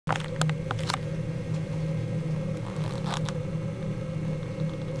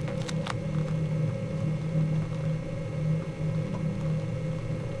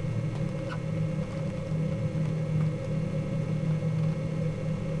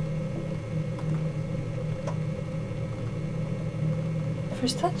For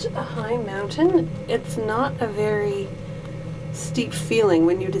such a high mountain, it's not a very steep feeling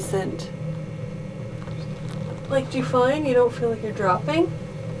when you descend. Like, do you find you don't feel like you're dropping?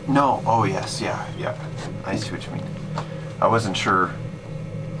 No. Oh, yes. Yeah. I see what you mean. I wasn't sure.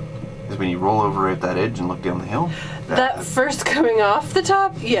 Is when you roll over at that edge and look down the hill? That first coming off the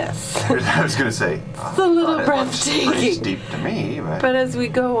top, yes. I was going to say. It's a little breathtaking. Pretty steep to me. But as we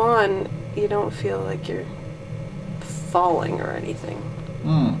go on, you don't feel like you're falling or anything.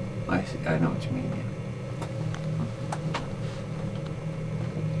 I see. I know what you mean.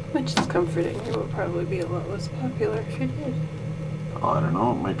 Which is comforting. It would probably be a lot less popular if you did. Oh, I don't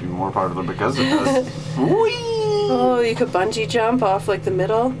know. It might be more popular because it does. Whee! Oh, you could bungee jump off like the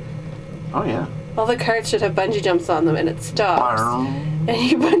middle. Oh, yeah. All the carts should have bungee jumps on them and it stops. And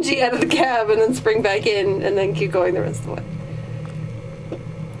you bungee out of the cab and then spring back in and then keep going the rest of the way.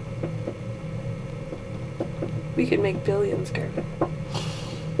 We could make billions, Garvin.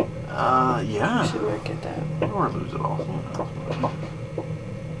 Yeah. We should market that. Or lose it all.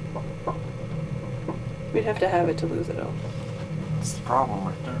 We'd have to have it to lose it all. That's the problem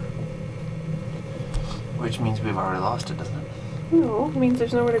right there. Which means we've already lost it, doesn't it? No, it means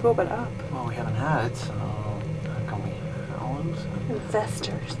there's nowhere to go but up. Well, we haven't had it, so how can we lose it?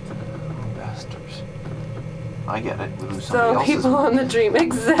 Investors. Investors. I get it. We lose somebody So else's people money. on the dream.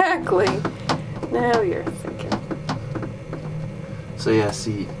 Exactly. Now you're thinking. So yeah,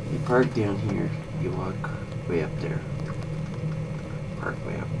 see, you park down here, you walk way up there. Park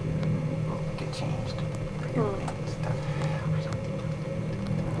way up there, and get changed. Bring everything and stuff.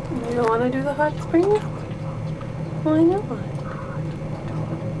 You don't want to do the hot spring? Why not?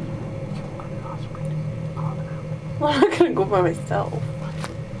 Well, I'm not gonna go by myself.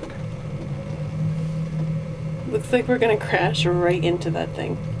 Looks like we're gonna crash right into that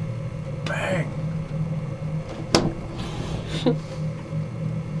thing. Bang!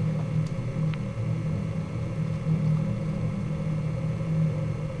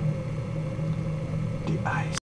 The ice.